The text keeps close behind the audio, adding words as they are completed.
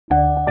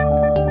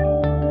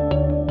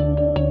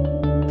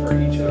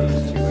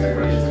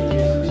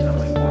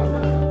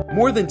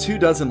More than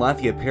 24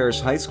 Lafayette Parish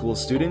High School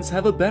students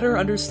have a better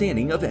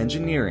understanding of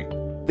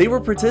engineering. They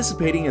were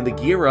participating in the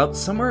Gear Up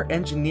Summer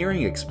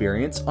Engineering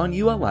Experience on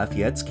UL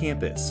Lafayette's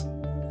campus.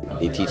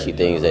 They teach you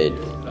things that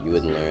you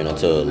wouldn't learn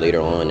until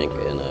later on in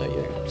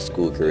your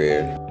school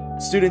career.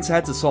 Students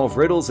had to solve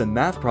riddles and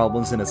math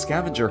problems in a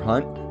scavenger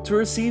hunt to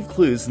receive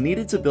clues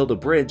needed to build a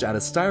bridge out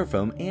of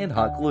styrofoam and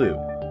hot glue.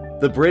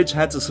 The bridge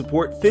had to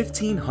support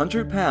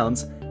 1,500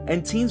 pounds,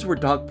 and teams were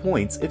docked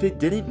points if it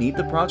didn't meet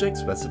the project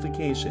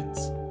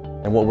specifications.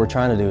 And what we're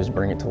trying to do is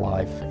bring it to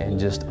life and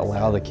just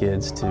allow the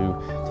kids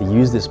to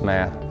use this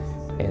math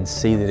and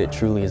see that it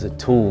truly is a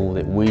tool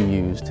that we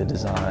use to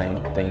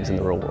design things in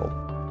the real world.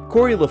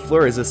 Corey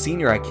LaFleur is a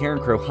senior at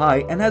Karen Crow High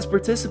and has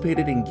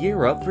participated in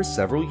Gear Up for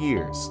several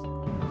years.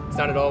 It's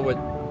not at all what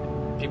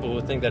people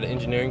would think that an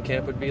engineering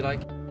camp would be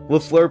like.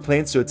 LaFleur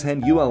plans to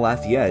attend UL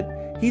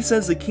Lafayette. He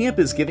says the camp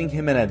is giving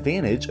him an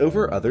advantage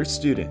over other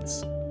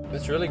students.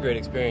 It's a really great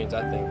experience,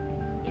 I think.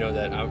 You know,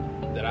 that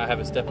I have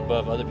a step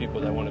above other people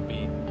that want to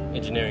be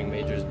engineering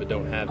majors but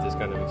don't have this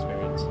kind of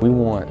experience. We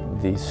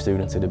want these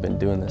students that have been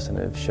doing this and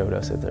have showed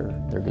us that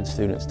they're good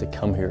students to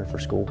come here for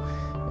school,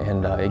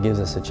 and it gives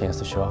us a chance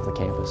to show off the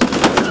campus.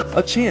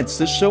 A chance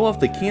to show off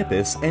the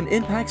campus and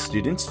impact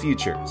students'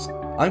 futures.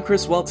 I'm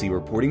Chris Welty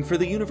reporting for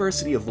the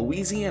University of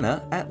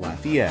Louisiana at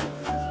Lafayette.